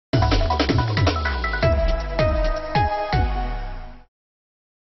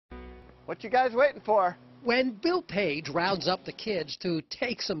What you guys waiting for? When Bill Page rounds up the kids to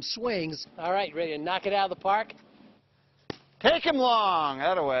take some swings, All right, ready to knock it out of the park? Take him long.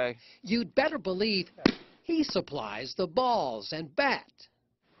 That away. you'd better believe he supplies the balls and bat.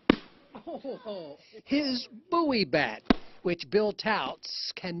 His Buoy bat, which Bill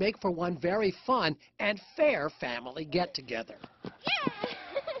touts can make for one very fun and fair family get-together.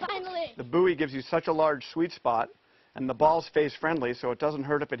 Finally. The buoy gives you such a large sweet spot, and the ball's face friendly, so it doesn't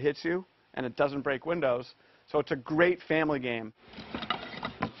hurt if it hits you, and it doesn't break windows. So it's a great family game.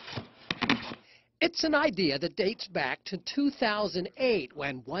 It's an idea that dates back to 2008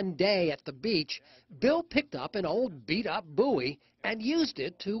 when one day at the beach, Bill picked up an old beat-up buoy and used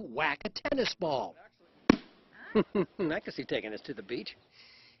it to whack a tennis ball. I can see taking us to the beach.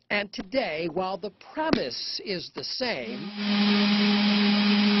 And today, while the premise is the same,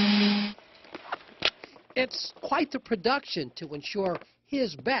 it's quite the production to ensure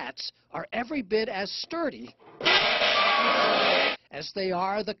his bats are every bit as sturdy as they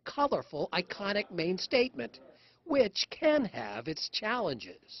are the colorful, iconic main statement, which can have its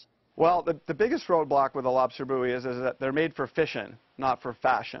challenges. Well, the biggest roadblock with a lobster buoy is that they're made for fishing, not for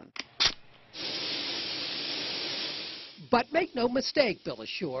fashion. But make no mistake, Bill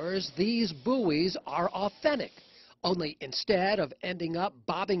assures, these buoys are authentic. Only instead of ending up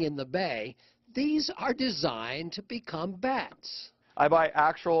bobbing in the bay, these are designed to become bats. I buy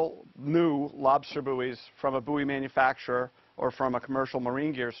actual new lobster buoys from a buoy manufacturer or from a commercial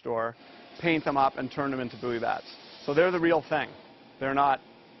marine gear store, paint them up, and turn them into buoy bats. So they're the real thing. They're not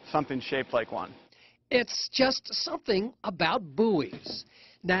something shaped like one. It's just something about buoys.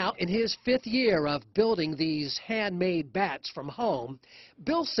 Now, in his 5th year of building these handmade bats from home,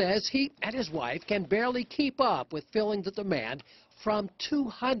 Bill says he and his wife can barely keep up with filling the demand from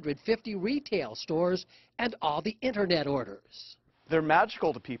 250 retail stores and all the internet orders. They're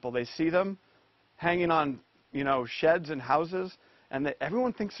magical to people. They see them hanging on, sheds and houses, and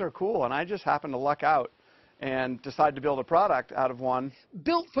everyone thinks they're cool, and I just happen to luck out and decide to build a product out of one.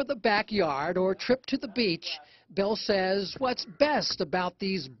 Built for the backyard or trip to the beach, Bill says what's best about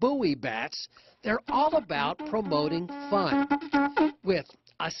these buoy bats, they're all about promoting fun with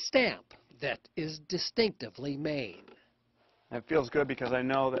a stamp that is distinctively Maine. And it feels good because I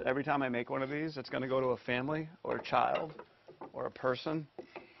know that every time I make one of these, it's going to go to a family or a child or a person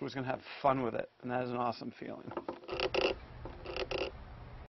who's going to have fun with it, and that is an awesome feeling.